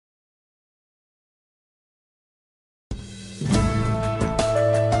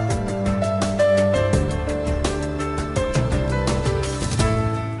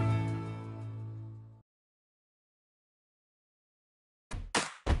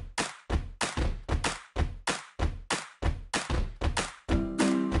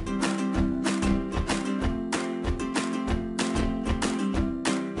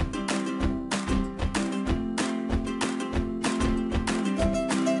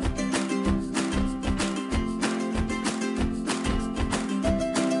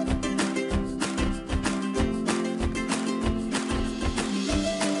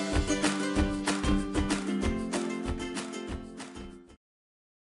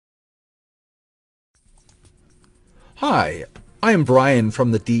Hi, I am Brian from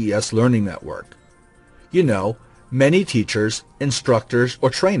the DES Learning Network. You know, many teachers, instructors,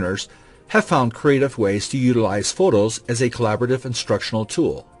 or trainers have found creative ways to utilize photos as a collaborative instructional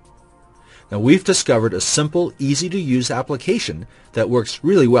tool. Now we've discovered a simple, easy-to-use application that works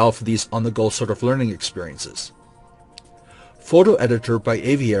really well for these on-the-go sort of learning experiences. Photo Editor by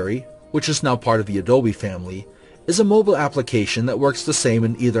Aviary, which is now part of the Adobe family, is a mobile application that works the same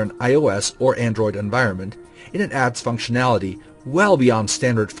in either an iOS or Android environment, and it adds functionality well beyond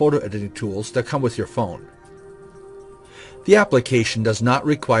standard photo editing tools that come with your phone. The application does not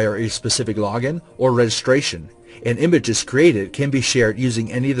require a specific login or registration, and images created can be shared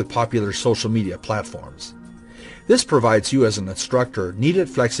using any of the popular social media platforms. This provides you as an instructor needed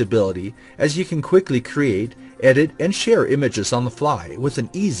flexibility, as you can quickly create, edit, and share images on the fly with an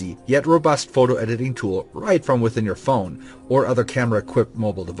easy yet robust photo editing tool right from within your phone or other camera-equipped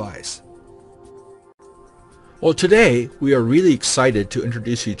mobile device. Well, today we are really excited to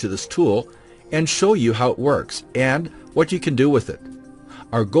introduce you to this tool and show you how it works and what you can do with it.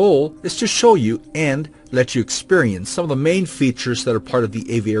 Our goal is to show you and let you experience some of the main features that are part of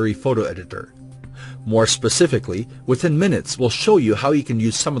the Aviary photo editor. More specifically, within minutes we'll show you how you can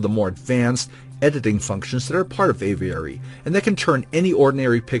use some of the more advanced editing functions that are part of Aviary and that can turn any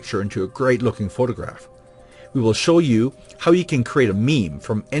ordinary picture into a great looking photograph. We will show you how you can create a meme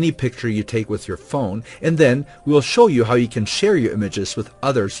from any picture you take with your phone, and then we will show you how you can share your images with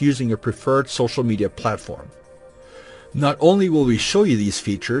others using your preferred social media platform. Not only will we show you these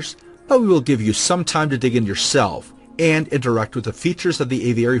features, but we will give you some time to dig in yourself and interact with the features of the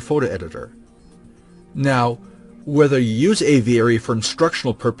Aviary photo editor. Now, whether you use Aviary for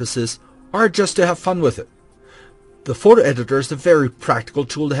instructional purposes or just to have fun with it, the photo editor is a very practical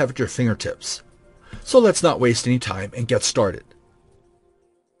tool to have at your fingertips. So let's not waste any time and get started.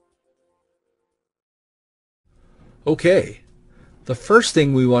 Okay, the first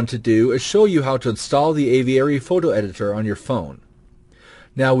thing we want to do is show you how to install the Aviary photo editor on your phone.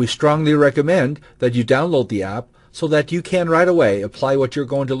 Now we strongly recommend that you download the app so that you can right away apply what you're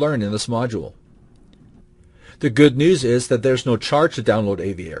going to learn in this module. The good news is that there's no charge to download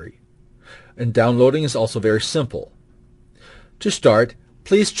Aviary, and downloading is also very simple. To start,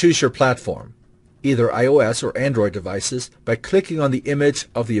 please choose your platform, either iOS or Android devices, by clicking on the image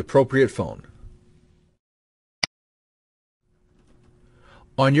of the appropriate phone.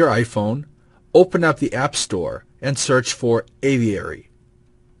 On your iPhone, open up the App Store and search for Aviary.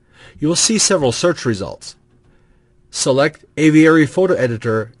 You will see several search results. Select Aviary Photo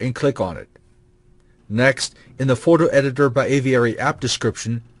Editor and click on it. Next, in the Photo Editor by Aviary app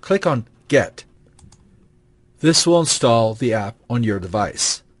description, click on Get. This will install the app on your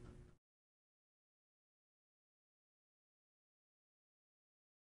device.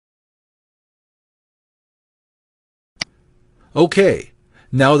 Okay,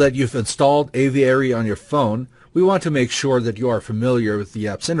 now that you've installed Aviary on your phone, we want to make sure that you are familiar with the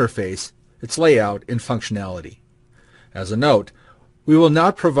app's interface, its layout, and functionality. As a note, we will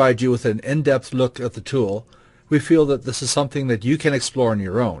not provide you with an in-depth look at the tool. We feel that this is something that you can explore on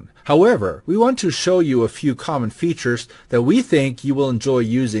your own. However, we want to show you a few common features that we think you will enjoy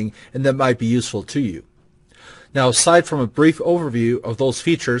using and that might be useful to you. Now, aside from a brief overview of those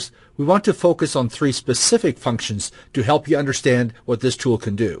features, we want to focus on 3 specific functions to help you understand what this tool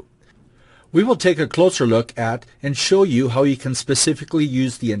can do. We will take a closer look at and show you how you can specifically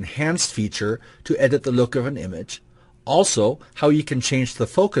use the enhanced feature to edit the look of an image, also how you can change the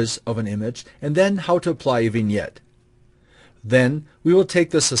focus of an image, and then how to apply a vignette. Then we will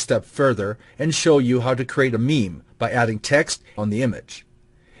take this a step further and show you how to create a meme by adding text on the image.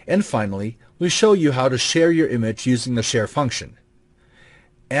 And finally, we show you how to share your image using the share function.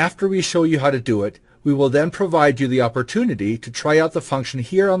 After we show you how to do it, we will then provide you the opportunity to try out the function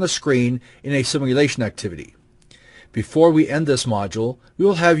here on the screen in a simulation activity. Before we end this module, we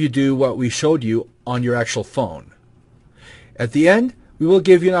will have you do what we showed you on your actual phone. At the end, we will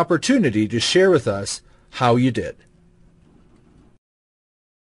give you an opportunity to share with us how you did.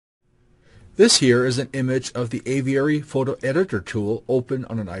 This here is an image of the Aviary photo editor tool open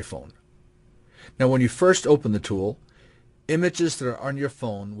on an iPhone. Now when you first open the tool, images that are on your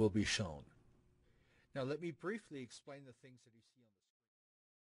phone will be shown. Now let me briefly explain the things that you see on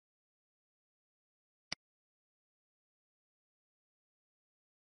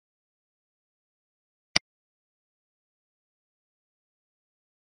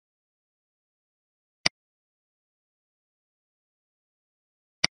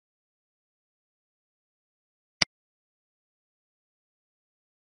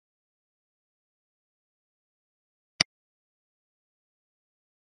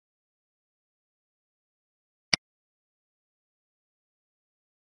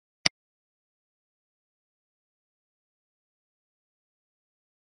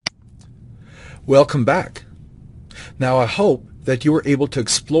Welcome back. Now I hope that you were able to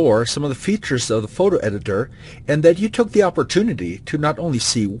explore some of the features of the photo editor and that you took the opportunity to not only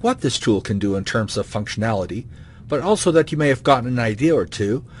see what this tool can do in terms of functionality, but also that you may have gotten an idea or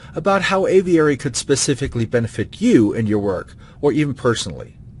two about how Aviary could specifically benefit you in your work or even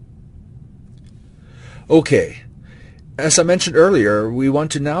personally. Okay, as I mentioned earlier, we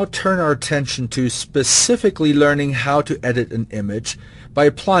want to now turn our attention to specifically learning how to edit an image by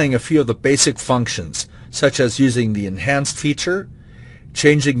applying a few of the basic functions, such as using the enhanced feature,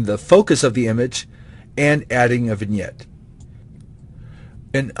 changing the focus of the image, and adding a vignette.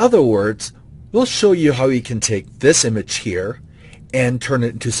 In other words, we'll show you how you can take this image here and turn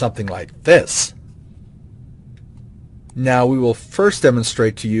it into something like this. Now we will first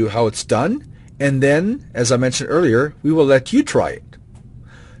demonstrate to you how it's done, and then, as I mentioned earlier, we will let you try it.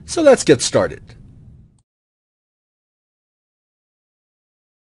 So let's get started.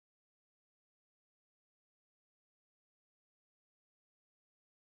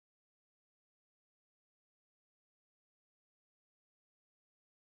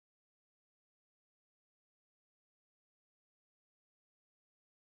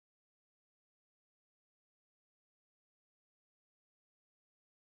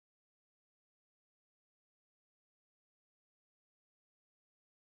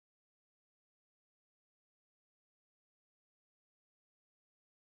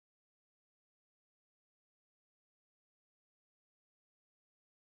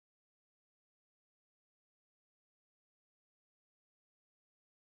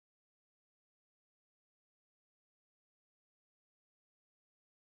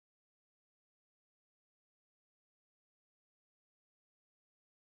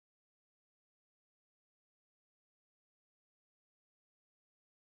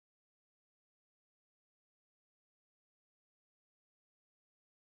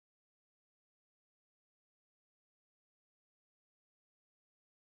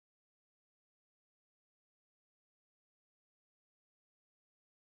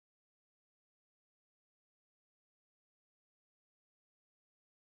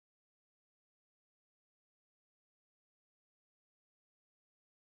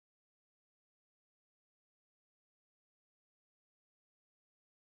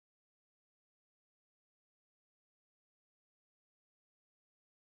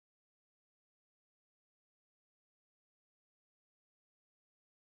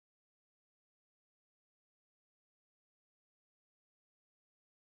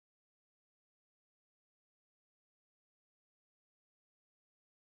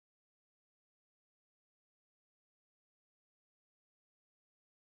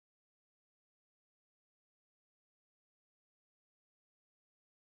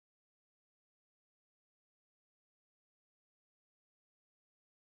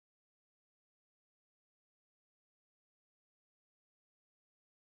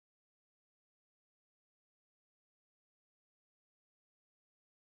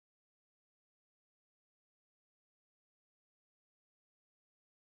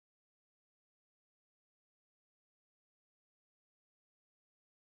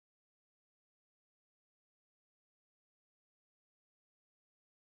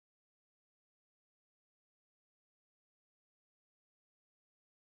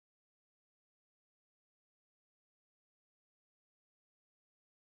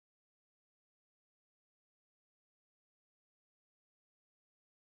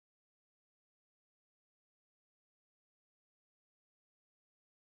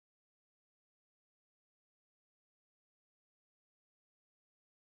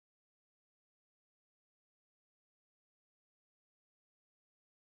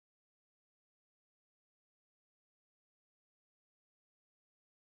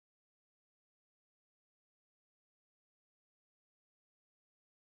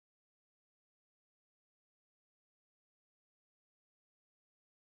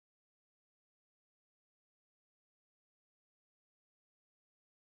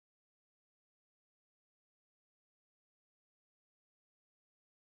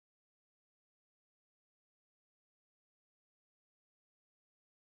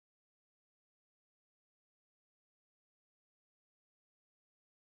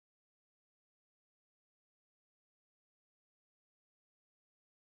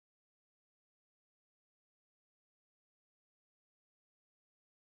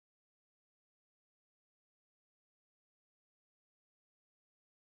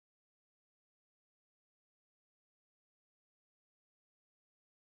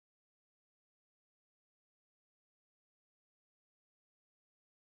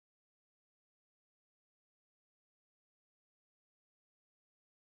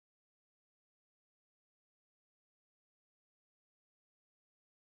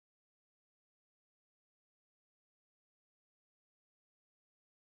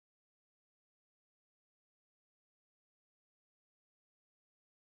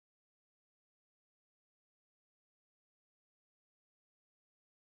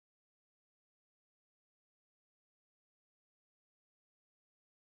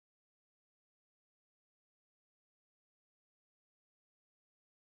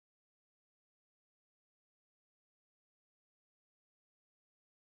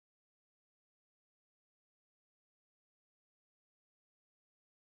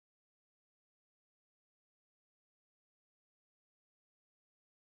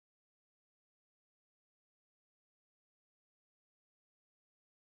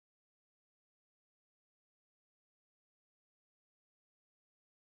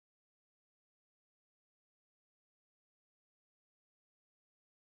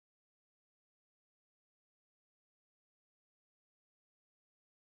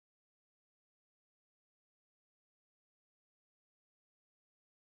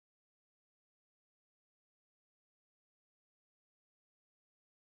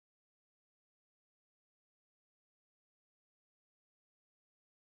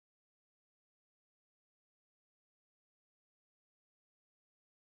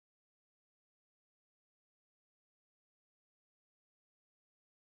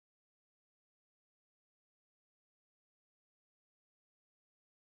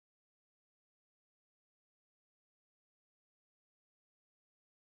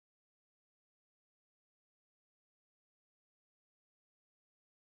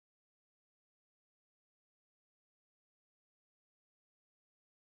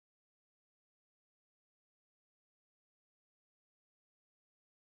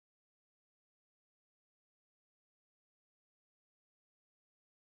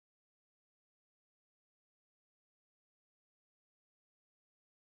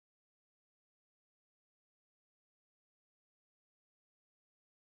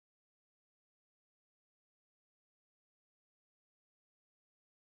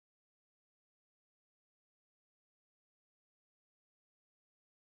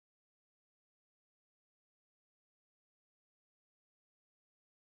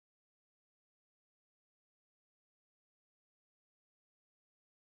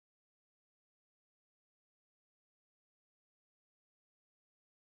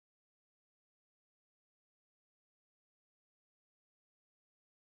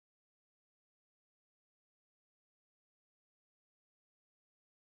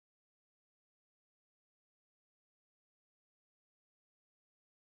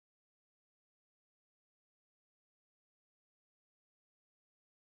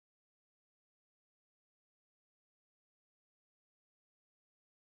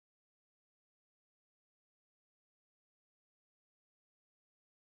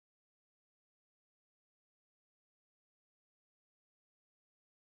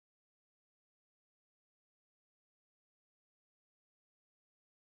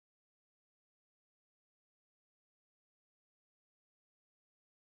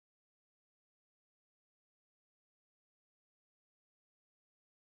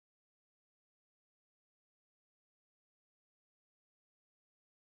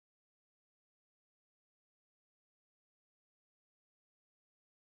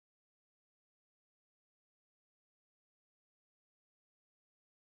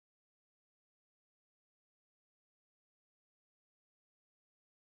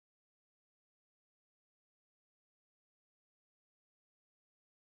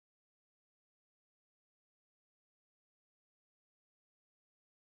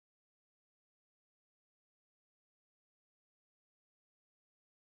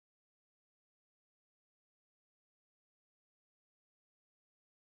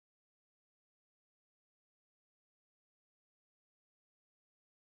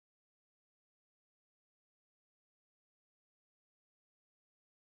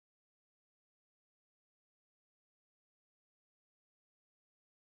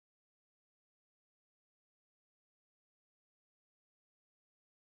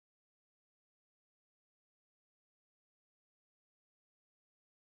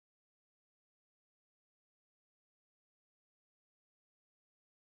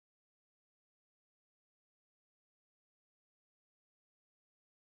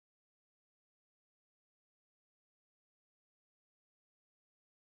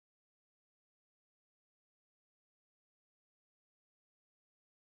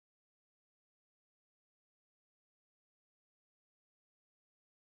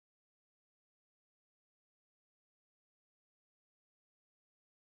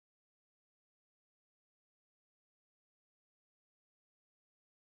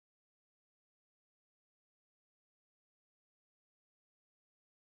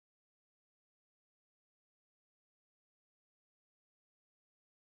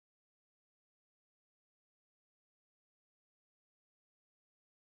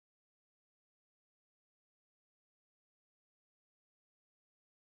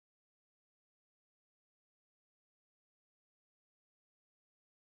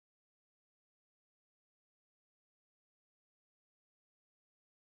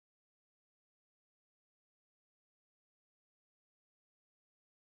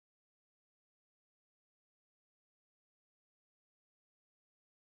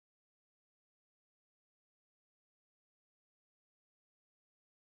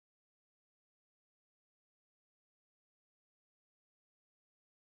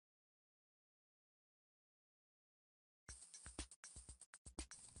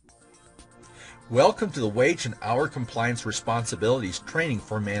 Welcome to the Wage and Hour Compliance Responsibilities Training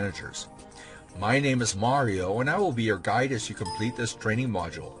for Managers. My name is Mario, and I will be your guide as you complete this training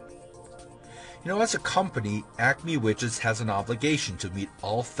module. As a company, Acme Widgets has an obligation to meet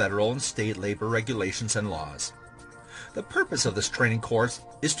all federal and state labor regulations and laws. The purpose of this training course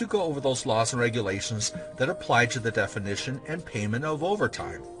is to go over those laws and regulations that apply to the definition and payment of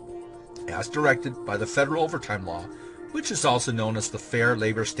overtime, as directed by the Federal Overtime Law, which is also known as the Fair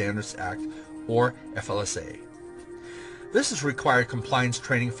Labor Standards Act, or FLSA. This is required compliance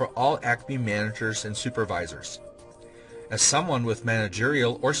training for all Acme managers and supervisors. As someone with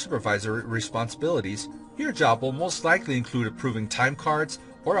managerial or supervisory responsibilities, your job will most likely include approving time cards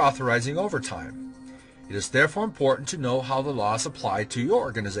or authorizing overtime. It is therefore important to know how the laws apply to your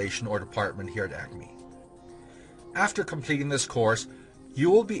organization or department here at Acme. After completing this course, you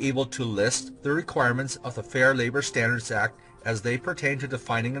will be able to list the requirements of the Fair Labor Standards Act as they pertain to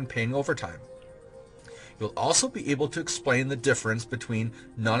defining and paying overtime. You'll also be able to explain the difference between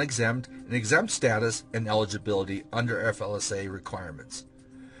non-exempt and exempt status and eligibility under FLSA requirements.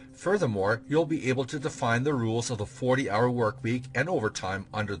 Furthermore, you'll be able to define the rules of the 40-hour work week and overtime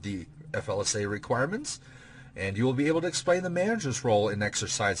under the FLSA requirements, and you will be able to explain the manager's role in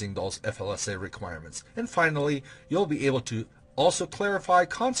exercising those FLSA requirements. And finally, you'll be able to also clarify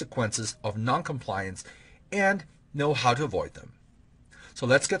consequences of non-compliance and know how to avoid them. So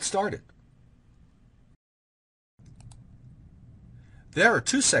let's get started. There are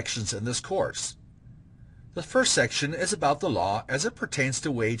two sections in this course. The first section is about the law as it pertains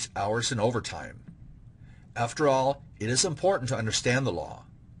to wage, hours, and overtime. After all, it is important to understand the law.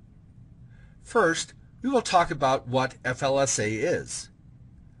 First, we will talk about what FLSA is.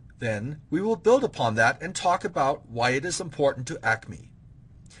 Then, we will build upon that and talk about why it is important to Acme.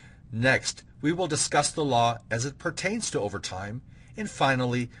 Next, we will discuss the law as it pertains to overtime. And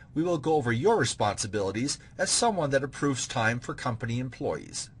finally, we will go over your responsibilities as someone that approves time for company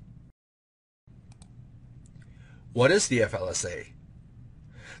employees. What is the FLSA?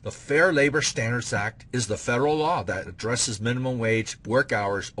 The Fair Labor Standards Act is the federal law that addresses minimum wage, work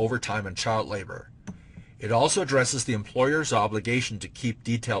hours, overtime, and child labor. It also addresses the employer's obligation to keep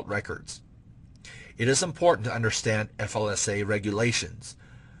detailed records. It is important to understand FLSA regulations.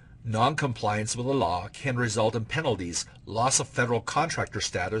 Non-compliance with the law can result in penalties, loss of federal contractor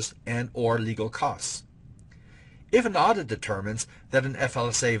status, and/or legal costs. If an audit determines that an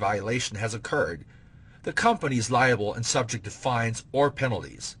FLSA violation has occurred, the company is liable and subject to fines or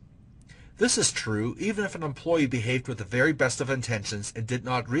penalties. This is true even if an employee behaved with the very best of intentions and did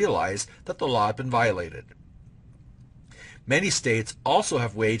not realize that the law had been violated. Many states also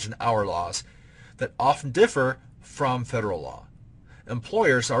have wage and hour laws that often differ from federal law.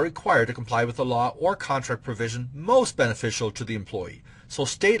 Employers are required to comply with the law or contract provision most beneficial to the employee, so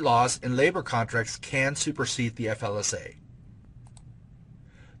state laws and labor contracts can supersede the FLSA.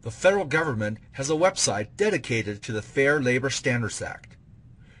 The federal government has a website dedicated to the Fair Labor Standards Act.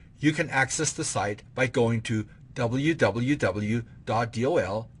 You can access the site by going to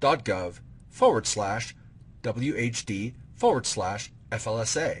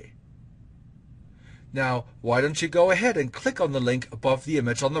www.dol.gov/WHD/FLSA. Now, why don't you go ahead and click on the link above the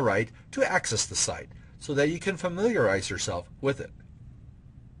image on the right to access the site so that you can familiarize yourself with it.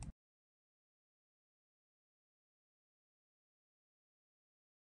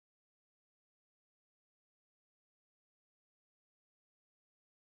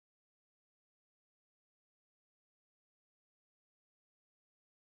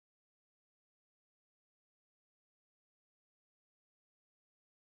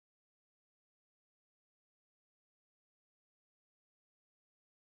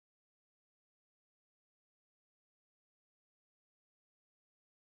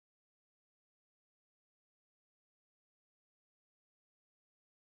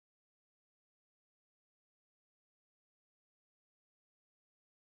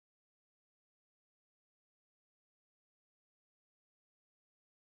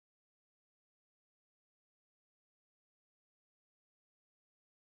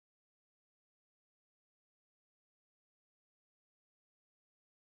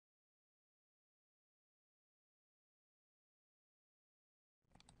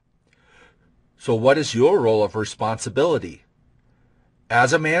 So what is your role of responsibility?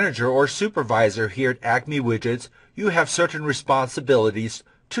 As a manager or supervisor here at Acme Widgets, you have certain responsibilities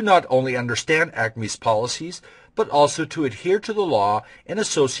to not only understand Acme's policies, but also to adhere to the law and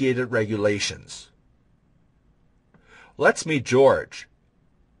associated regulations. Let's meet George.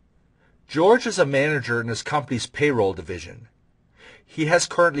 George is a manager in his company's payroll division. He has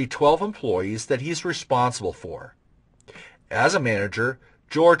currently 12 employees that he's responsible for. As a manager,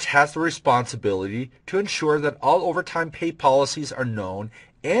 George has the responsibility to ensure that all overtime pay policies are known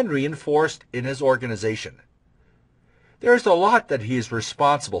and reinforced in his organization. There's a lot that he is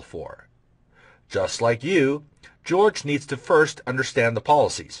responsible for. Just like you, George needs to first understand the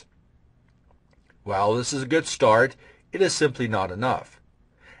policies. While this is a good start, it is simply not enough.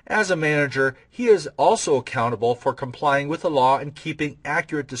 As a manager, he is also accountable for complying with the law and keeping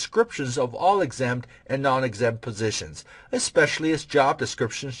accurate descriptions of all exempt and non-exempt positions, especially as job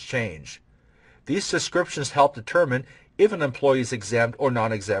descriptions change. These descriptions help determine if an employee is exempt or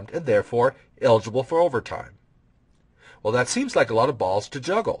non-exempt and therefore eligible for overtime. Well, that seems like a lot of balls to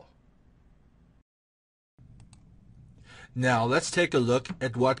juggle. Now let's take a look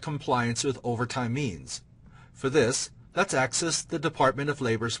at what compliance with overtime means. For this, let's access the Department of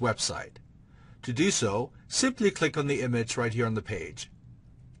Labor's website. To do so, simply click on the image right here on the page.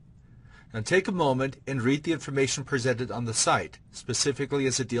 Now take a moment and read the information presented on the site, specifically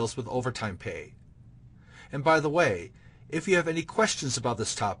as it deals with overtime pay. And by the way, if you have any questions about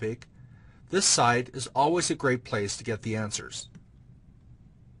this topic, this site is always a great place to get the answers.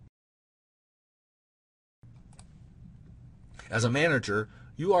 As a manager,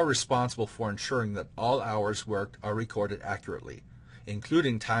 you are responsible for ensuring that all hours worked are recorded accurately,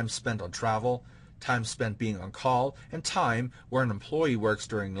 including time spent on travel, time spent being on call, and time where an employee works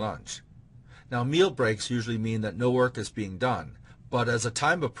during lunch. Now, meal breaks usually mean that no work is being done, but as a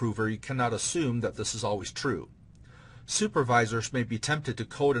time approver, you cannot assume that this is always true. Supervisors may be tempted to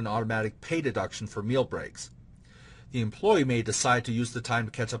code an automatic pay deduction for meal breaks. The employee may decide to use the time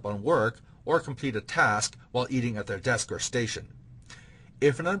to catch up on work or complete a task while eating at their desk or station.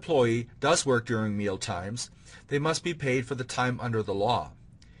 If an employee does work during meal times, they must be paid for the time under the law.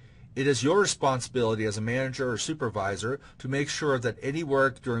 It is your responsibility as a manager or supervisor to make sure that any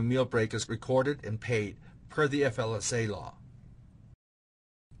work during meal break is recorded and paid per the FLSA law.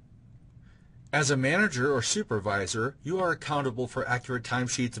 As a manager or supervisor, you are accountable for accurate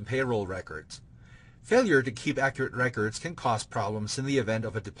timesheets and payroll records. Failure to keep accurate records can cause problems in the event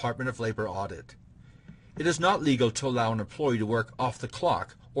of a Department of Labor audit. It is not legal to allow an employee to work off the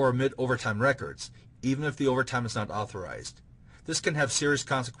clock or omit overtime records, even if the overtime is not authorized. This can have serious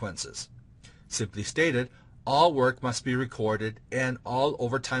consequences. Simply stated, all work must be recorded and all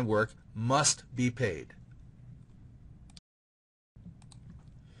overtime work must be paid.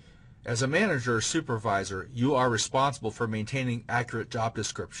 As a manager or supervisor, you are responsible for maintaining accurate job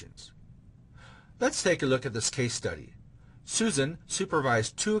descriptions. Let's take a look at this case study. Susan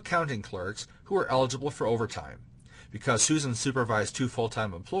supervised 2 accounting clerks who were eligible for overtime. Because Susan supervised 2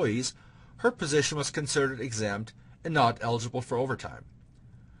 full-time employees, her position was considered exempt and not eligible for overtime.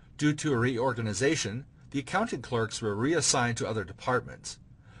 Due to a reorganization, the accounting clerks were reassigned to other departments.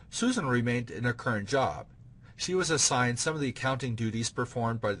 Susan remained in her current job. She was assigned some of the accounting duties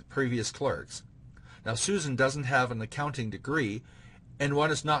performed by the previous clerks. Now, Susan doesn't have an accounting degree, and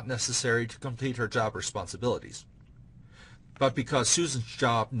one is not necessary to complete her job responsibilities. But because Susan's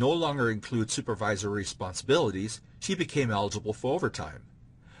job no longer includes supervisory responsibilities, she became eligible for overtime.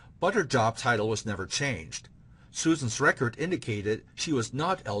 But her job title was never changed. Susan's record indicated she was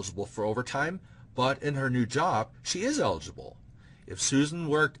not eligible for overtime, but in her new job, she is eligible. If Susan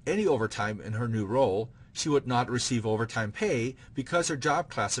worked any overtime in her new role, she would not receive overtime pay because her job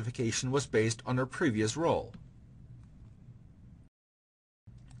classification was based on her previous role.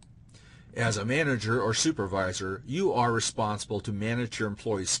 As a manager or supervisor, you are responsible to manage your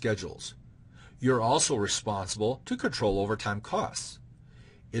employees' schedules. You're also responsible to control overtime costs.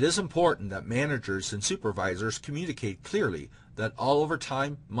 It is important that managers and supervisors communicate clearly that all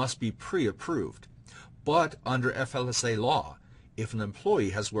overtime must be pre-approved. But under FLSA law, if an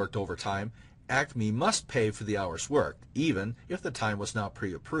employee has worked overtime, ACME must pay for the hours worked, even if the time was not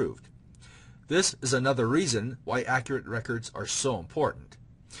pre-approved. This is another reason why accurate records are so important.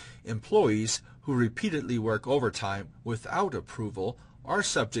 Employees who repeatedly work overtime without approval are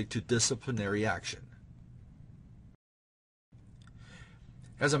subject to disciplinary action.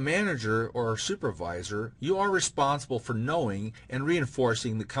 As a manager or supervisor, you are responsible for knowing and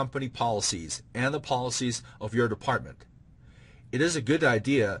reinforcing the company policies and the policies of your department. It is a good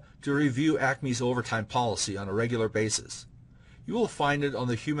idea to review ACME's overtime policy on a regular basis. You will find it on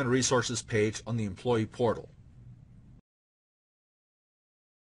the Human Resources page on the Employee Portal.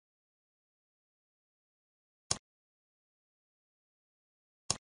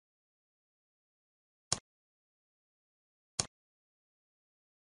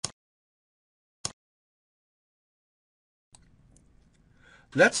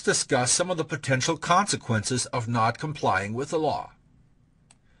 Let's discuss some of the potential consequences of not complying with the law.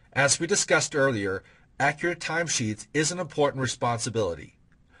 As we discussed earlier, accurate timesheets is an important responsibility.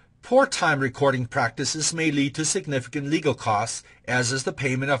 Poor time recording practices may lead to significant legal costs, as is the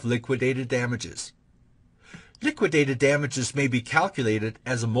payment of liquidated damages. Liquidated damages may be calculated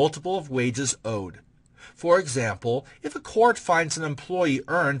as a multiple of wages owed. For example, if a court finds an employee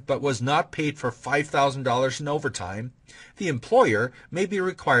earned but was not paid for $5,000 in overtime, the employer may be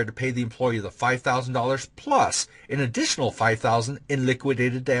required to pay the employee the $5,000 plus an additional $5,000 in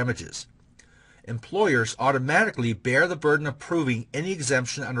liquidated damages. Employers automatically bear the burden of proving any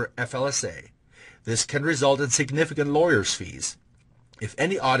exemption under FLSA. This can result in significant lawyers' fees. If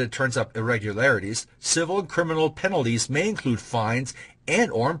any audit turns up irregularities, civil and criminal penalties may include fines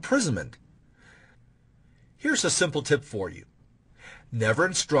and/or imprisonment. Here's a simple tip for you. Never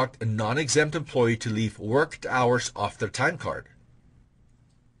instruct a non-exempt employee to leave worked hours off their time card.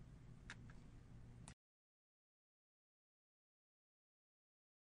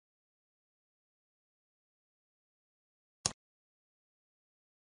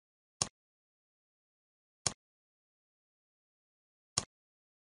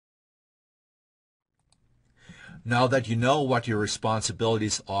 Now that you know what your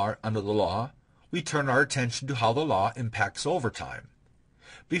responsibilities are under the law, we turn our attention to how the law impacts overtime.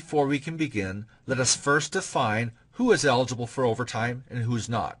 Before we can begin, let us first define who is eligible for overtime and who is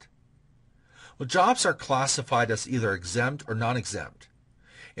not. Well, jobs are classified as either exempt or non-exempt.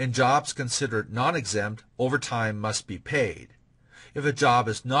 In jobs considered non-exempt, overtime must be paid. If a job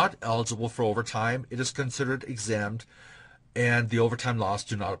is not eligible for overtime, it is considered exempt and the overtime laws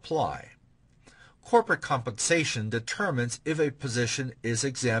do not apply. Corporate compensation determines if a position is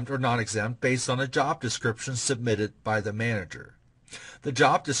exempt or non-exempt based on a job description submitted by the manager. The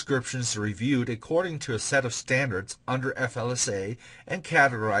job description is reviewed according to a set of standards under FLSA and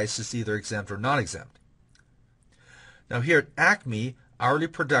categorized as either exempt or non-exempt. Now here at Acme, hourly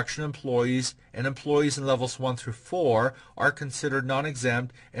production employees and employees in levels 1 through 4 are considered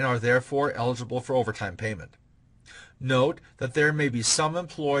non-exempt and are therefore eligible for overtime payment. Note that there may be some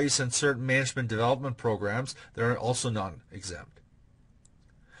employees in certain management development programs that are also non-exempt.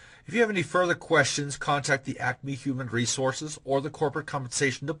 If you have any further questions, contact the Acme Human Resources or the Corporate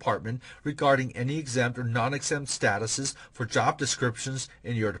Compensation Department regarding any exempt or non-exempt statuses for job descriptions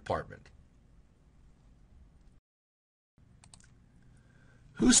in your department.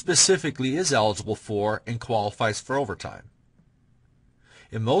 Who specifically is eligible for and qualifies for overtime?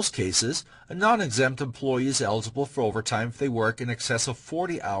 In most cases, a non-exempt employee is eligible for overtime if they work in excess of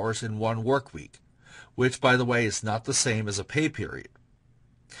 40 hours in one work week, which, by the way, is not the same as a pay period.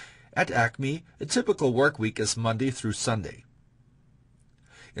 At Acme, a typical work week is Monday through Sunday.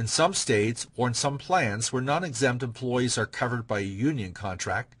 In some states or in some plans where non-exempt employees are covered by a union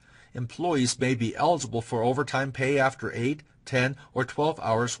contract, employees may be eligible for overtime pay after 8, 10, or 12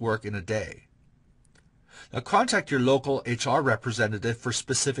 hours work in a day. Now contact your local HR representative for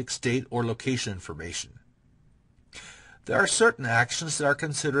specific state or location information. There are certain actions that are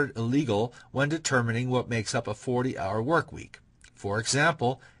considered illegal when determining what makes up a 40-hour work week. For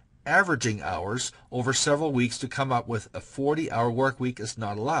example, averaging hours over several weeks to come up with a 40-hour work week is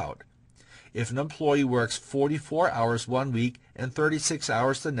not allowed. If an employee works 44 hours one week and 36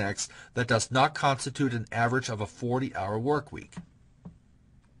 hours the next, that does not constitute an average of a 40-hour work week.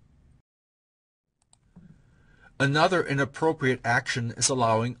 Another inappropriate action is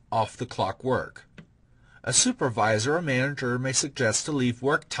allowing off-the-clock work. A supervisor or manager may suggest to leave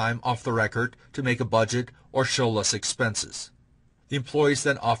work time off the record to make a budget or show less expenses. The employee is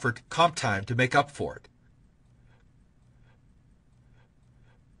then offered comp time to make up for it.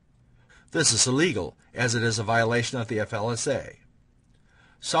 This is illegal, as it is a violation of the FLSA.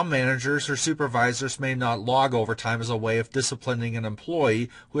 Some managers or supervisors may not log overtime as a way of disciplining an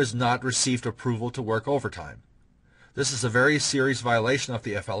employee who has not received approval to work overtime. This is a very serious violation of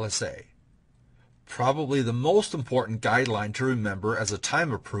the FLSA. Probably the most important guideline to remember as a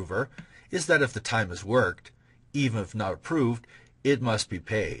time approver is that if the time is worked, even if not approved, it must be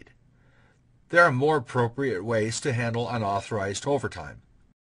paid. There are more appropriate ways to handle unauthorized overtime.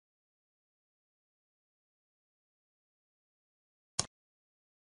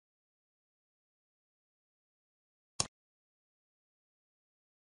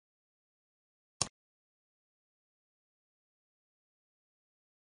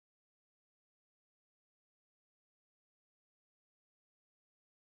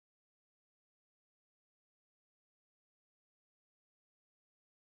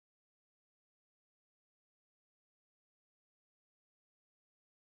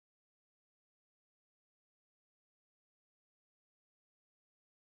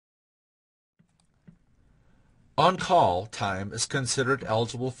 On-call time is considered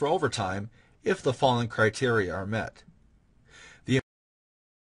eligible for overtime if the following criteria are met.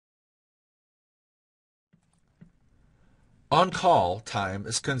 On-call time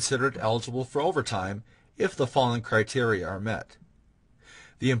is considered eligible for overtime if the following criteria are met.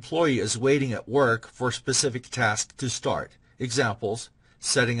 The employee is waiting at work for a specific task to start. Examples: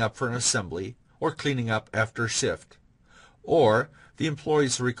 setting up for an assembly or cleaning up after a shift. Or the employee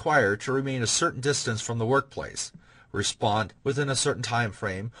is required to remain a certain distance from the workplace, respond within a certain time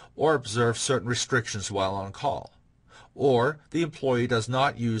frame, or observe certain restrictions while on call. Or the employee does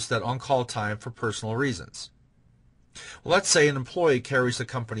not use that on-call time for personal reasons. Well, let's say an employee carries the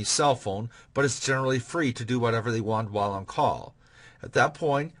company's cell phone, but is generally free to do whatever they want while on call. At that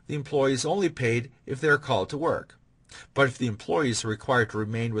point, the employee is only paid if they are called to work. But if the employee is required to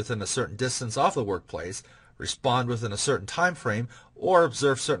remain within a certain distance of the workplace, respond within a certain time frame, or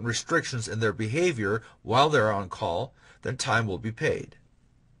observe certain restrictions in their behavior while they are on call, then time will be paid.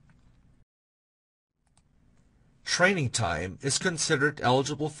 Training time is considered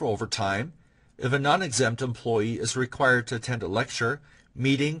eligible for overtime if a non-exempt employee is required to attend a lecture,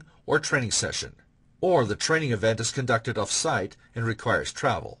 meeting, or training session, or the training event is conducted off-site and requires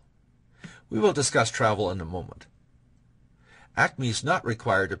travel. We will discuss travel in a moment. Acme is not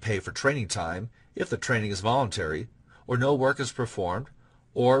required to pay for training time if the training is voluntary, or no work is performed,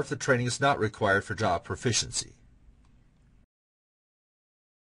 or if the training is not required for job proficiency.